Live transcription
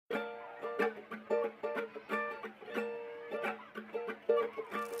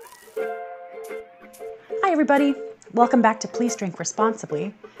Hi, everybody. Welcome back to Please Drink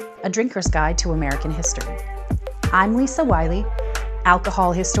Responsibly, a drinker's guide to American history. I'm Lisa Wiley,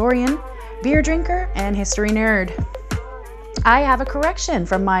 alcohol historian, beer drinker, and history nerd. I have a correction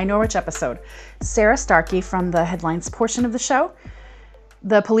from my Norwich episode. Sarah Starkey from the headlines portion of the show,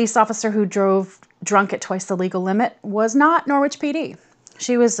 the police officer who drove drunk at twice the legal limit, was not Norwich PD.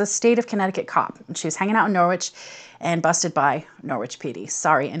 She was a state of Connecticut cop. She was hanging out in Norwich and busted by Norwich PD.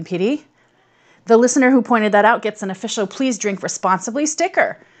 Sorry, NPD. The listener who pointed that out gets an official Please Drink Responsibly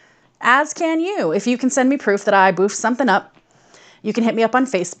sticker, as can you. If you can send me proof that I boofed something up, you can hit me up on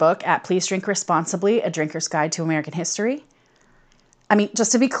Facebook at Please Drink Responsibly, a drinker's guide to American history. I mean,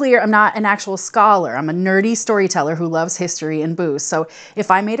 just to be clear, I'm not an actual scholar. I'm a nerdy storyteller who loves history and booze. So if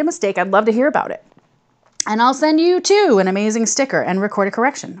I made a mistake, I'd love to hear about it. And I'll send you, too, an amazing sticker and record a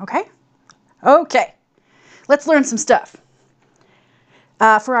correction, okay? Okay, let's learn some stuff.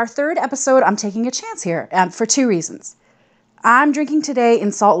 For our third episode, I'm taking a chance here for two reasons. I'm drinking today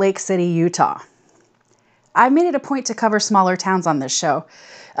in Salt Lake City, Utah. I've made it a point to cover smaller towns on this show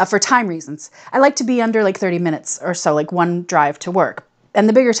for time reasons. I like to be under like 30 minutes or so, like one drive to work. And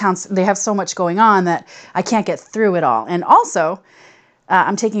the bigger towns, they have so much going on that I can't get through it all. And also,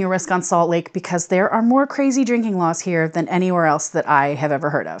 I'm taking a risk on Salt Lake because there are more crazy drinking laws here than anywhere else that I have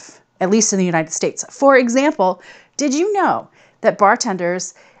ever heard of, at least in the United States. For example, did you know that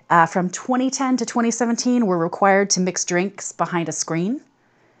bartenders from 2010 to 2017 were required to mix drinks behind a screen?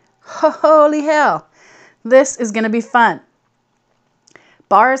 Holy hell, this is going to be fun.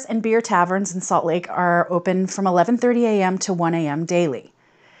 Bars and beer taverns in Salt Lake are open from 11:30 a.m. to 1 a.m. daily.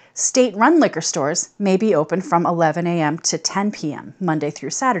 State-run liquor stores may be open from 11 a.m. to 10 p.m. Monday through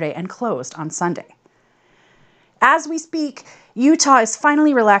Saturday and closed on Sunday. As we speak, Utah is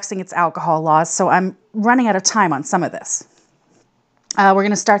finally relaxing its alcohol laws, so I'm running out of time on some of this. We're going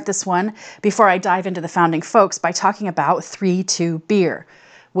to start this one before I dive into the founding folks by talking about 3-2 beer,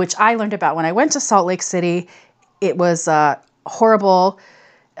 which I learned about when I went to Salt Lake City. It was horrible,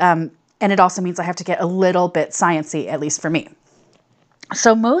 and it also means I have to get a little bit sciencey, at least for me.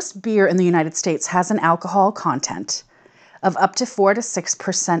 So most beer in the United States has an alcohol content of up to 4 to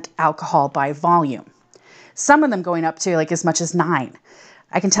 6% alcohol by volume. Some of them going up to like as much as 9.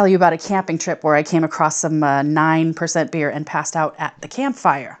 I can tell you about a camping trip where I came across some 9% beer and passed out at the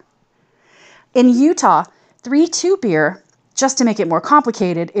campfire. In Utah, 3-2 beer, just to make it more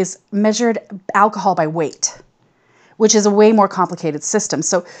complicated, is measured alcohol by weight, which is a way more complicated system.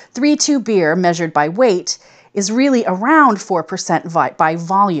 So 3-2 beer measured by weight is really around 4% by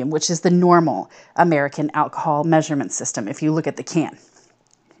volume, which is the normal American alcohol measurement system if you look at the can.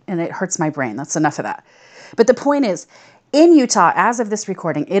 And it hurts my brain. That's enough of that. But the point is, in Utah, as of this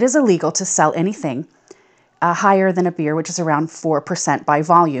recording, it is illegal to sell anything higher than a beer, which is around 4% by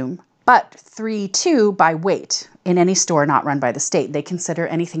volume, but 3-2 by weight in any store not run by the state. They consider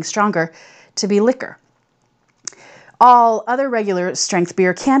anything stronger to be liquor. All other regular strength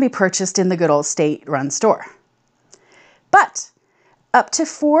beer can be purchased in the good old state-run store. But up to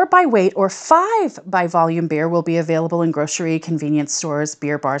 4 by weight or 5 by volume beer will be available in grocery, convenience stores,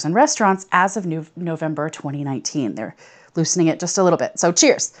 beer bars, and restaurants as of November 2019. They're loosening it just a little bit. So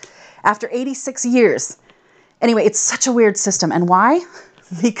cheers. After 86 years. Anyway, it's such a weird system. And why?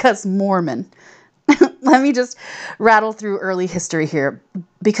 Because Mormon. Let me just rattle through early history here.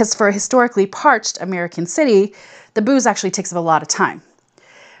 Because for a historically parched American city, the booze actually takes up a lot of time.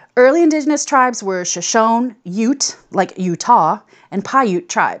 Early indigenous tribes were Shoshone, Ute, like Utah, and Paiute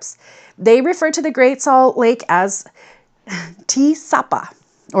tribes. They referred to the Great Salt Lake as T-Sapa,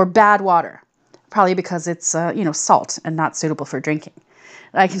 or bad water, probably because it's, salt and not suitable for drinking.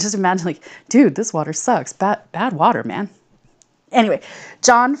 I can just imagine, like, dude, this water sucks. Bad water, man. Anyway,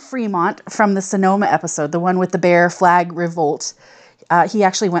 John Fremont from the Sonoma episode, the one with the bear flag revolt, he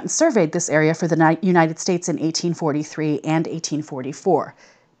actually went and surveyed this area for the United States in 1843 and 1844.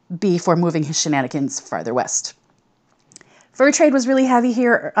 Before moving his shenanigans farther west. Fur trade was really heavy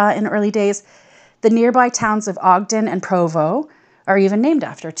here in early days. The nearby towns of Ogden and Provo are even named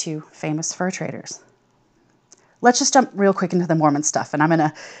after two famous fur traders. Let's just jump real quick into the Mormon stuff, and I'm going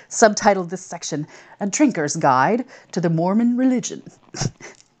to subtitle this section, A Drinker's Guide to the Mormon Religion.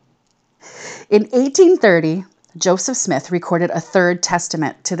 In 1830, Joseph Smith recorded a third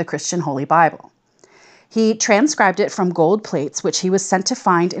testament to the Christian Holy Bible. He transcribed it from gold plates, which he was sent to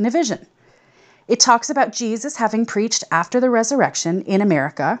find in a vision. It talks about Jesus having preached after the resurrection in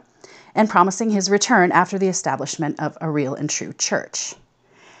America and promising his return after the establishment of a real and true church.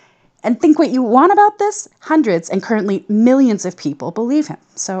 And think what you want about this? Hundreds and currently millions of people believe him.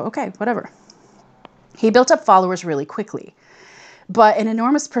 So, okay, whatever. He built up followers really quickly. But an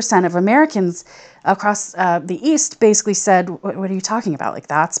enormous percent of Americans across the East basically said, what are you talking about? Like,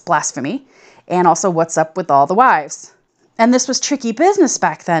 that's blasphemy. And also, what's up with all the wives? And this was tricky business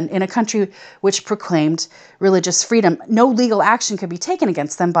back then in a country which proclaimed religious freedom. No legal action could be taken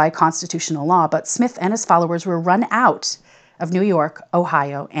against them by constitutional law, but Smith and his followers were run out of New York,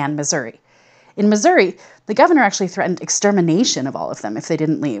 Ohio, and Missouri. In Missouri, the governor actually threatened extermination of all of them if they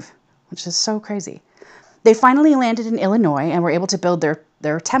didn't leave, which is so crazy. They finally landed in Illinois and were able to build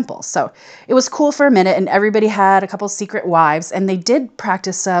their temple. So it was cool for a minute, and everybody had a couple secret wives, and they did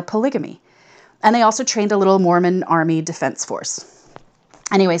practice polygamy. And they also trained a little Mormon Army defense force.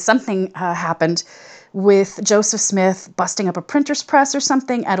 Anyway, something happened with Joseph Smith busting up a printer's press or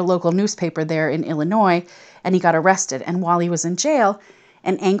something at a local newspaper there in Illinois, and he got arrested. And while he was in jail,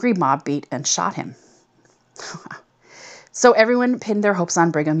 an angry mob beat and shot him. So everyone pinned their hopes on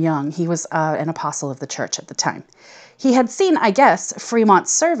Brigham Young. He was an apostle of the church at the time. He had seen, I guess,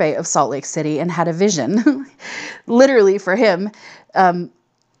 Fremont's survey of Salt Lake City and had a vision, literally for him,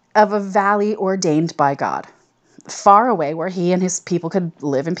 of a valley ordained by God, far away where he and his people could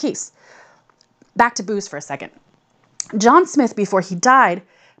live in peace. Back to booze for a second. John Smith, before he died,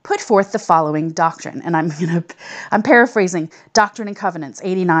 put forth the following doctrine, and I'm paraphrasing Doctrine and Covenants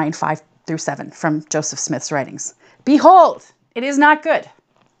 89, 5-7 from Joseph Smith's writings. Behold, it is not good.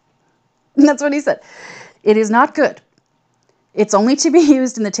 And that's what he said. It is not good. It's only to be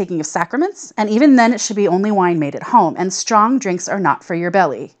used in the taking of sacraments, and even then it should be only wine made at home, and strong drinks are not for your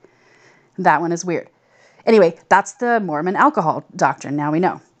belly. That one is weird. Anyway, that's the Mormon alcohol doctrine. Now we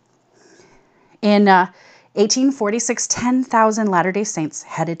know. In 1846, 10,000 Latter-day Saints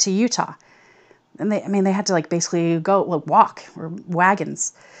headed to Utah. And they had to basically go walk or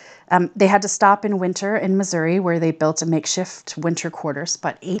wagons. They had to stop in winter in Missouri where they built a makeshift winter quarters,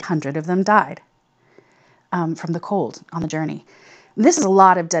 but 800 of them died from the cold on the journey. This is a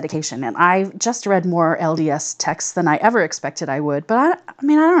lot of dedication, and I just read more LDS texts than I ever expected I would. But I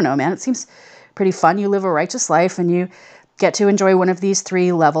don't know, man. It seems pretty fun. You live a righteous life, and you get to enjoy one of these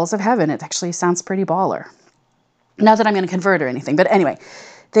 3 levels of heaven. It actually sounds pretty baller. Not that I'm going to convert or anything, but anyway,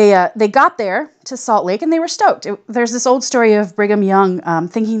 they got there to Salt Lake, and they were stoked. There's this old story of Brigham Young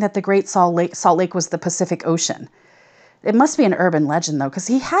thinking that the Great Salt Lake was the Pacific Ocean. It must be an urban legend, though, because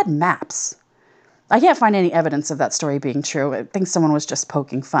he had maps. I can't find any evidence of that story being true. I think someone was just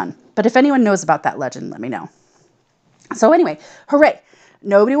poking fun. But if anyone knows about that legend, let me know. So anyway, hooray.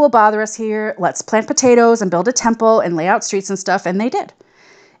 Nobody will bother us here. Let's plant potatoes and build a temple and lay out streets and stuff. And they did.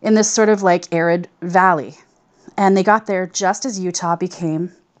 In this sort of arid valley. And they got there just as Utah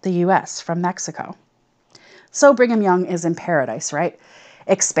became the U.S. from Mexico. So Brigham Young is in paradise, right?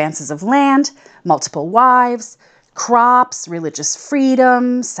 Expanses of land, multiple wives, crops, religious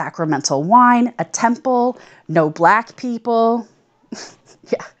freedom, sacramental wine, a temple, no black people.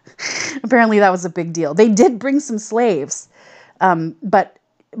 Yeah, apparently that was a big deal. They did bring some slaves, but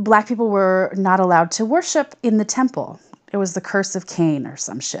black people were not allowed to worship in the temple. It was the curse of Cain or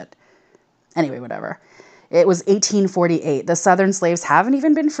some shit. Anyway, whatever. It was 1848. The southern slaves haven't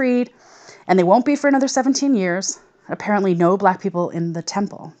even been freed, and they won't be for another 17 years. Apparently no black people in the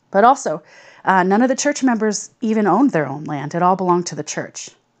temple. But also, none of the church members even owned their own land. It all belonged to the church.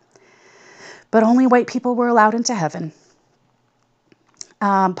 But only white people were allowed into heaven.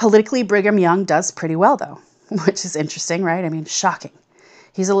 Politically, Brigham Young does pretty well, though, which is interesting, right? Shocking.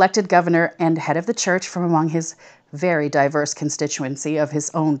 He's elected governor and head of the church from among his very diverse constituency of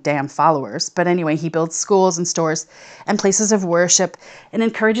his own damn followers. But anyway, he builds schools and stores and places of worship and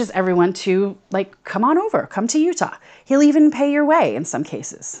encourages everyone to, come on over, come to Utah. He'll even pay your way in some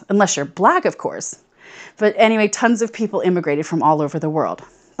cases, unless you're black, of course. But anyway, tons of people immigrated from all over the world,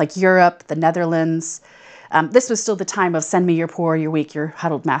 like Europe, the Netherlands. This was still the time of send me your poor, your weak, your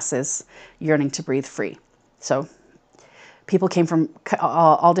huddled masses yearning to breathe free. So people came from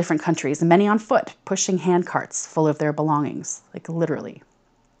all different countries, and many on foot, pushing hand carts full of their belongings, literally.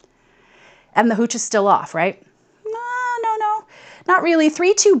 And the hooch is still off, right? No, not really.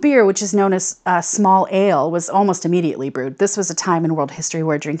 3-2 beer, which is known as small ale, was almost immediately brewed. This was a time in world history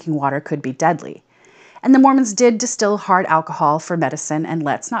where drinking water could be deadly. And the Mormons did distill hard alcohol for medicine, and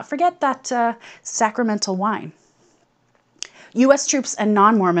let's not forget that sacramental wine. U.S. troops and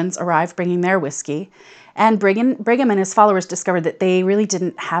non-Mormons arrived bringing their whiskey, and Brigham and his followers discovered that they really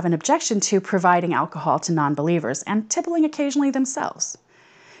didn't have an objection to providing alcohol to non-believers and tippling occasionally themselves.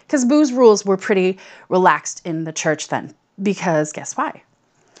 Because booze rules were pretty relaxed in the church then, because guess why?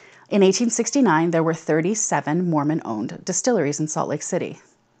 In 1869, there were 37 Mormon-owned distilleries in Salt Lake City.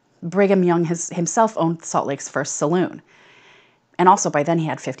 Brigham Young himself owned Salt Lake's first saloon. And also by then he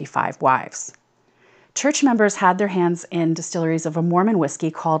had 55 wives. church members had their hands in distilleries of a Mormon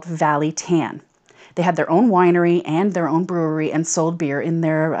whiskey called Valley Tan. They had their own winery and their own brewery and sold beer in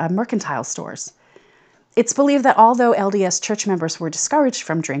their mercantile stores. It's believed that although LDS church members were discouraged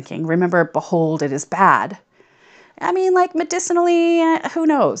from drinking, remember, behold, it is bad. I mean, like medicinally, who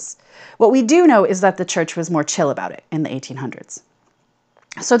knows? What we do know is that the church was more chill about it in the 1800s.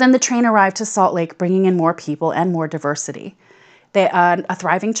 So then the train arrived to Salt Lake, bringing in more people and more diversity. A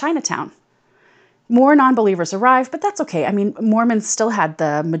thriving Chinatown. More non-believers arrived, but that's okay. I mean, Mormons still had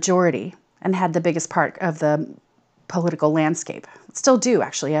the majority and had the biggest part of the political landscape. Still do,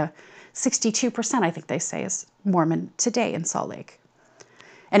 actually. 62%, I think they say, is Mormon today in Salt Lake.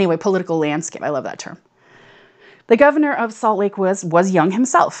 Anyway, political landscape. I love that term. The governor of Salt Lake was young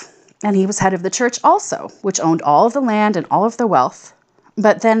himself, and he was head of the church also, which owned all of the land and all of the wealth.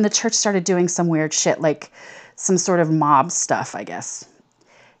 But then the church started doing some weird shit, like some sort of mob stuff, I guess.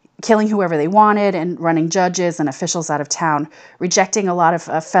 Killing whoever they wanted and running judges and officials out of town, rejecting a lot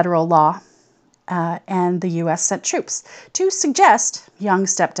of federal law. And the U.S. sent troops to suggest Young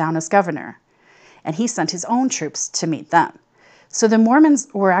step down as governor. And he sent his own troops to meet them. So the Mormons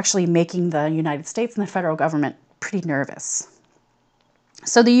were actually making the United States and the federal government pretty nervous.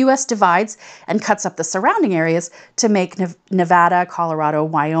 So the U.S. divides and cuts up the surrounding areas to make Nevada, Colorado,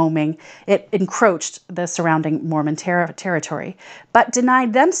 Wyoming. It encroached the surrounding Mormon territory, but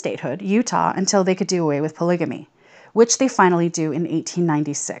denied them statehood, Utah, until they could do away with polygamy, which they finally do in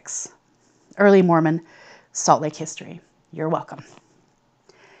 1896. Early Mormon Salt Lake history. You're welcome.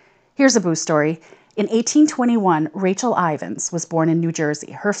 Here's a boo story. In 1821, Rachel Ivins was born in New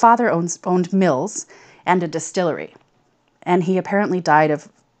Jersey. Her father owned mills and a distillery, and he apparently died of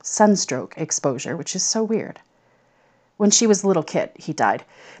sunstroke exposure, which is so weird. When she was a little kid, he died.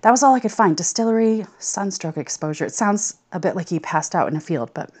 That was all I could find. Distillery, sunstroke exposure. It sounds a bit like he passed out in a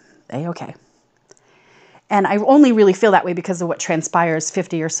field, but A-okay. And I only really feel that way because of what transpires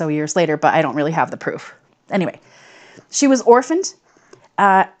 50 or so years later, but I don't really have the proof. Anyway, she was orphaned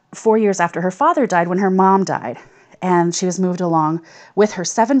 4 years after her father died when her mom died. And she was moved along with her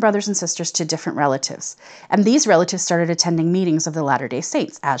 7 brothers and sisters to different relatives. And these relatives started attending meetings of the Latter-day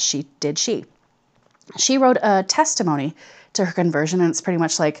Saints, as she. She wrote a testimony to her conversion, and it's pretty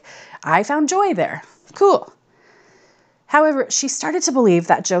much like, I found joy there. Cool. However, she started to believe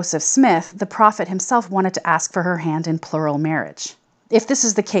that Joseph Smith, the prophet himself, wanted to ask for her hand in plural marriage. If this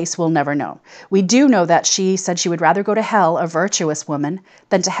is the case, we'll never know. We do know that she said she would rather go to hell a virtuous woman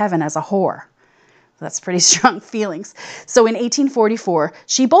than to heaven as a whore. That's pretty strong feelings. So in 1844,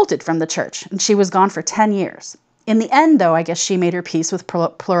 she bolted from the church, and she was gone for 10 years. In the end, though, I guess she made her peace with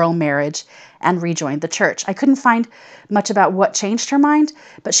plural marriage and rejoined the church. I couldn't find much about what changed her mind,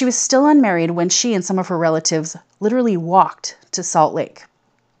 but she was still unmarried when she and some of her relatives literally walked to Salt Lake.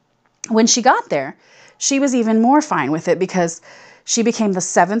 When she got there, she was even more fine with it because she became the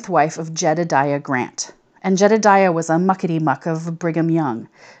 7th wife of Jedediah Grant. And Jedediah was a muckety-muck of Brigham Young.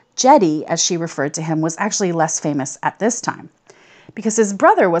 Jeddy, as she referred to him, was actually less famous at this time because his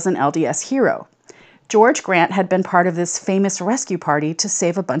brother was an LDS hero. George Grant had been part of this famous rescue party to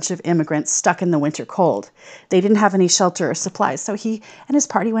save a bunch of immigrants stuck in the winter cold. They didn't have any shelter or supplies, so he and his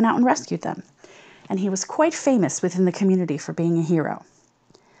party went out and rescued them. And he was quite famous within the community for being a hero.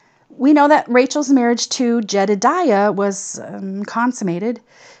 We know that Rachel's marriage to Jedediah was consummated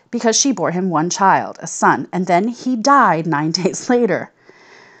because she bore him one child, a son, and then he died 9 days later.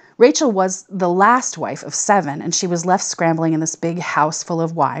 Rachel was the last wife of 7, and she was left scrambling in this big house full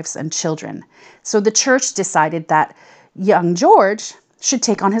of wives and children. So the church decided that young George should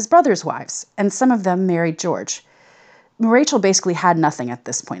take on his brother's wives, and some of them married George. Rachel basically had nothing at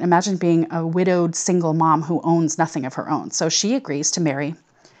this point. Imagine being a widowed single mom who owns nothing of her own. So she agrees to marry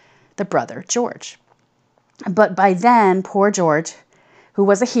the brother, George. But by then, poor George, who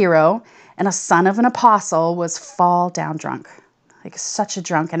was a hero and a son of an apostle, was fall down drunk. Like such a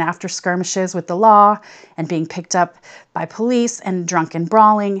drunk, and after skirmishes with the law and being picked up by police and drunken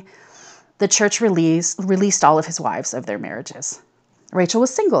brawling, the church released all of his wives of their marriages. Rachel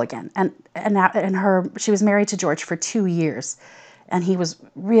was single again, and she was married to George for 2 years, and he was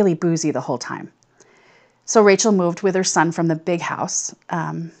really boozy the whole time. So Rachel moved with her son from the big house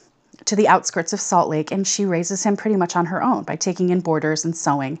to the outskirts of Salt Lake, and she raises him pretty much on her own by taking in boarders and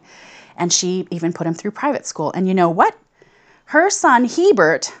sewing, and she even put him through private school. And you know what? Her son,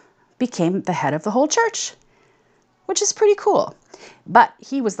 Hebert, became the head of the whole church, which is pretty cool. But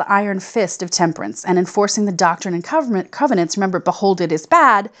he was the iron fist of temperance and enforcing the doctrine and covenants. Remember, behold, it is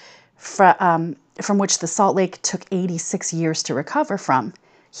bad, from which the Salt Lake took 86 years to recover from.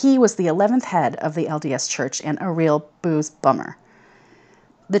 He was the 11th head of the LDS church and a real booze bummer.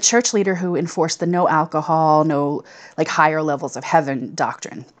 the church leader who enforced the no alcohol, no like higher levels of heaven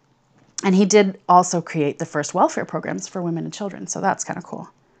doctrine. And he did also create the first welfare programs for women and children. So that's kind of cool.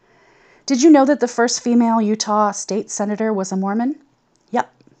 Did you know that the first female Utah state senator was a Mormon?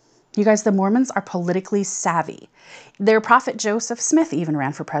 Yep. You guys, the Mormons are politically savvy. Their prophet Joseph Smith even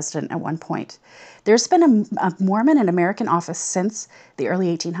ran for president at one point. There's been a Mormon in American office since the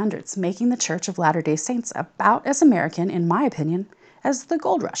early 1800s, making the Church of Latter-day Saints about as American, in my opinion, as the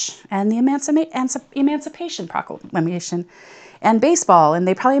Gold Rush and the Emancipation Proclamation and baseball, and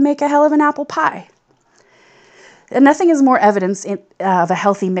they probably make a hell of an apple pie. And nothing is more evidence of a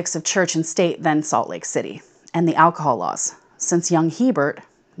healthy mix of church and state than Salt Lake City and the alcohol laws, since young Hebert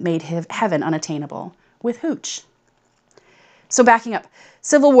made heaven unattainable with hooch. So backing up,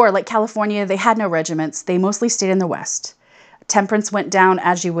 Civil War, like California, they had no regiments. They mostly stayed in the West. Temperance went down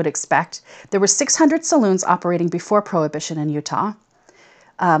as you would expect. There were 600 saloons operating before Prohibition in Utah.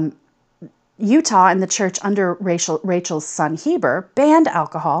 Utah and the church under Rachel's son Heber banned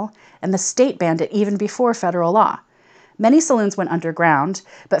alcohol, and the state banned it even before federal law. Many saloons went underground,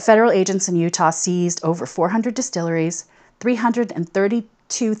 but federal agents in Utah seized over 400 distilleries,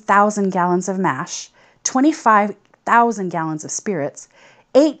 332,000 gallons of mash, 25,000 gallons of spirits,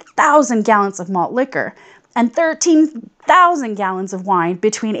 8,000 gallons of malt liquor, and 13,000 gallons of wine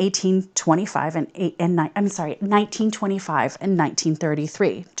between 1925 and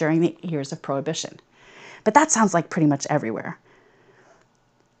 1933 during the years of Prohibition. But that sounds like pretty much everywhere.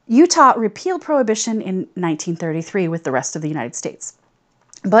 Utah repealed Prohibition in 1933 with the rest of the United States.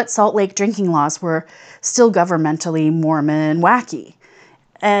 But Salt Lake drinking laws were still governmentally Mormon wacky.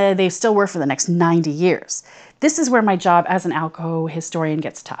 They still were for the next 90 years. This is where my job as an alcohol historian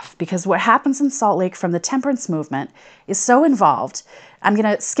gets tough, because what happens in Salt Lake from the temperance movement is so involved. I'm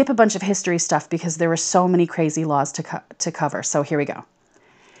going to skip a bunch of history stuff because there were so many crazy laws to cover. So here we go.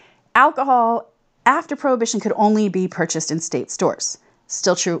 Alcohol after Prohibition could only be purchased in state stores.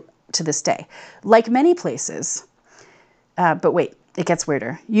 Still true to this day. Like many places, but wait, it gets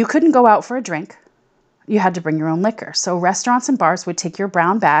weirder. You couldn't go out for a drink. You had to bring your own liquor. So restaurants and bars would take your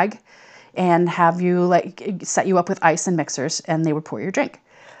brown bag and have you set you up with ice and mixers, and they would pour your drink.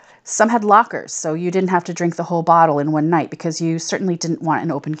 Some had lockers, so you didn't have to drink the whole bottle in one night because you certainly didn't want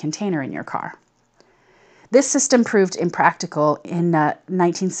an open container in your car. This system proved impractical. In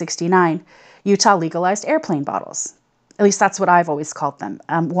 1969, Utah legalized airplane bottles. At least that's what I've always called them,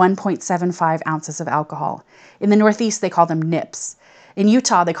 1.75 ounces of alcohol. In the Northeast, they call them nips. In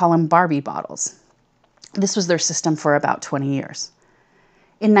Utah, they call them Barbie bottles. This was their system for about 20 years.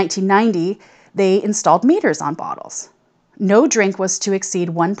 In 1990, they installed meters on bottles. No drink was to exceed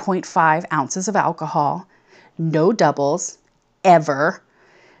 1.5 ounces of alcohol, no doubles, ever,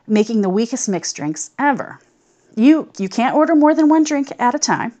 making the weakest mixed drinks ever. You can't order more than one drink at a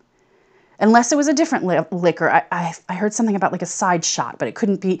time, unless it was a different liquor. I heard something about like a side shot, but it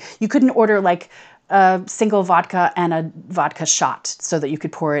couldn't be, you couldn't order like a single vodka and a vodka shot so that you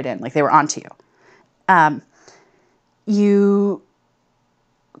could pour it in, like they were onto you. You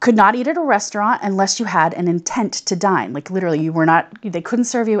could not eat at a restaurant unless you had an intent to dine. Like literally, they couldn't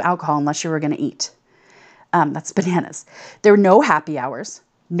serve you alcohol unless you were going to eat. That's bananas. There were no happy hours,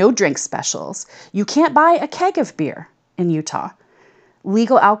 no drink specials. You can't buy a keg of beer in Utah.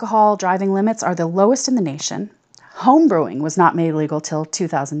 Legal alcohol driving limits are the lowest in the nation. Home brewing was not made legal till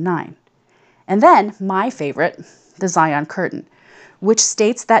 2009. And then, my favorite, the Zion Curtain, which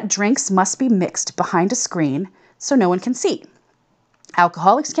states that drinks must be mixed behind a screen so no one can see.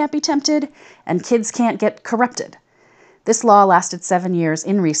 Alcoholics can't be tempted, and kids can't get corrupted. This law lasted 7 years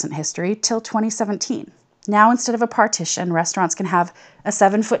in recent history till 2017. Now, instead of a partition, restaurants can have a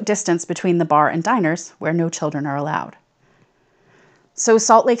 7-foot distance between the bar and diners where no children are allowed. So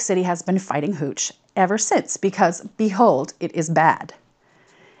Salt Lake City has been fighting hooch ever since because, behold, it is bad.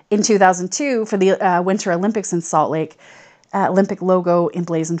 In 2002, for the Winter Olympics in Salt Lake, Olympic logo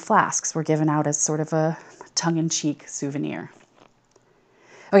emblazoned flasks were given out as sort of a tongue-in-cheek souvenir.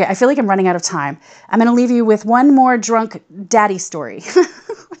 Okay, I feel like I'm running out of time. I'm going to leave you with one more drunk daddy story.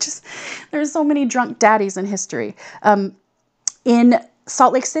 There's so many drunk daddies in history. In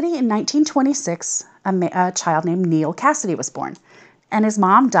Salt Lake City in 1926, a child named Neil Cassidy was born. And his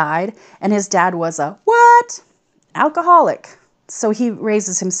mom died, and his dad was a what? Alcoholic. So he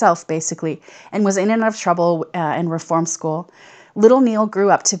raises himself, basically, and was in and out of trouble in reform school. Little Neil grew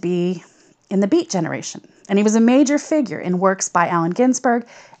up to be in the Beat generation, and he was a major figure in works by Allen Ginsberg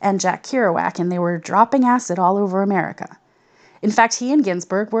and Jack Kerouac, and they were dropping acid all over America. In fact, he and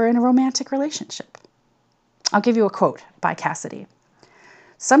Ginsberg were in a romantic relationship. I'll give you a quote by Cassidy.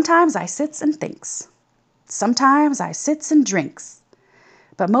 "Sometimes I sits and thinks. Sometimes I sits and drinks.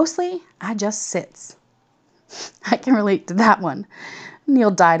 but mostly I just sits. I can relate to that one.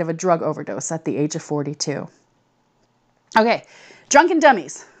 Neil died of a drug overdose at the age of 42. Okay, drunken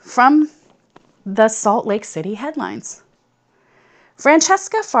dummies from the Salt Lake City headlines.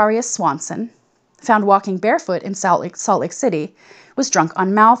 Francesca Farias Swanson, found walking barefoot in Salt Lake City, was drunk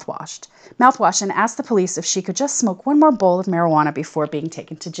on mouthwash and asked the police if she could just smoke one more bowl of marijuana before being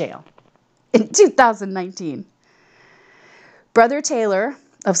taken to jail. In 2019, Brother Taylor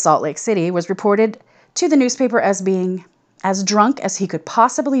of Salt Lake City was reported to the newspaper as being as drunk as he could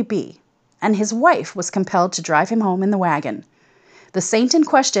possibly be, and his wife was compelled to drive him home in the wagon, the saint in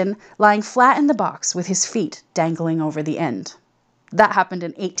question lying flat in the box with his feet dangling over the end. That happened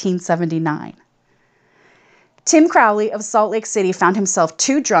in 1879. Tim Crowley of Salt Lake City found himself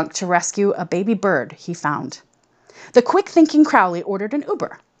too drunk to rescue a baby bird he found. The quick-thinking Crowley ordered an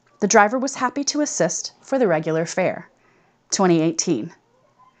Uber. The driver was happy to assist for the regular fare. 2018.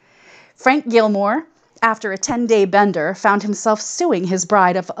 Frank Gilmore, after a 10-day bender, found himself suing his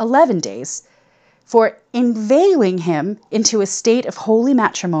bride of 11 days for inveiling him into a state of holy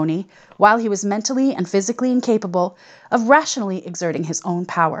matrimony while he was mentally and physically incapable of rationally exerting his own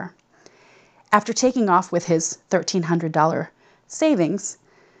power. After taking off with his $1,300 savings,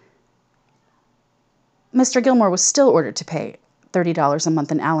 Mr. Gilmore was still ordered to pay $30 a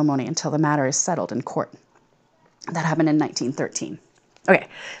month in alimony until the matter is settled in court. That happened in 1913. Okay,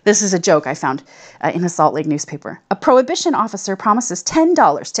 this is a joke I found in a Salt Lake newspaper. A prohibition officer promises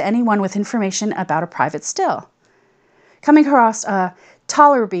 $10 to anyone with information about a private still. Coming across a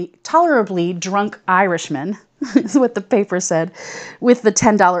tolerably drunk Irishman, is what the paper said, with the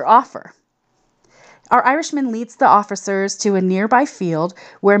 $10 offer. Our Irishman leads the officers to a nearby field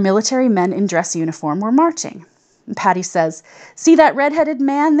where military men in dress uniform were marching. And Patty says, "See that red-headed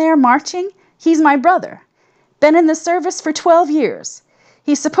man there marching? He's my brother. Been in the service for 12 years.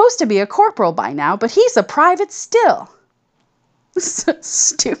 He's supposed to be a corporal by now, but he's a private still." So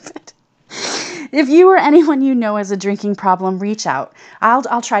stupid. If you or anyone you know has a drinking problem, reach out.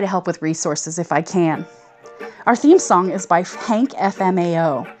 I'll try to help with resources if I can. Our theme song is by Hank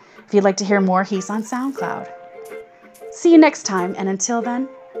FMAO. If you'd like to hear more, he's on SoundCloud. See you next time, and until then,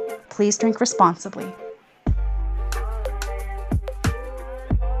 please drink responsibly.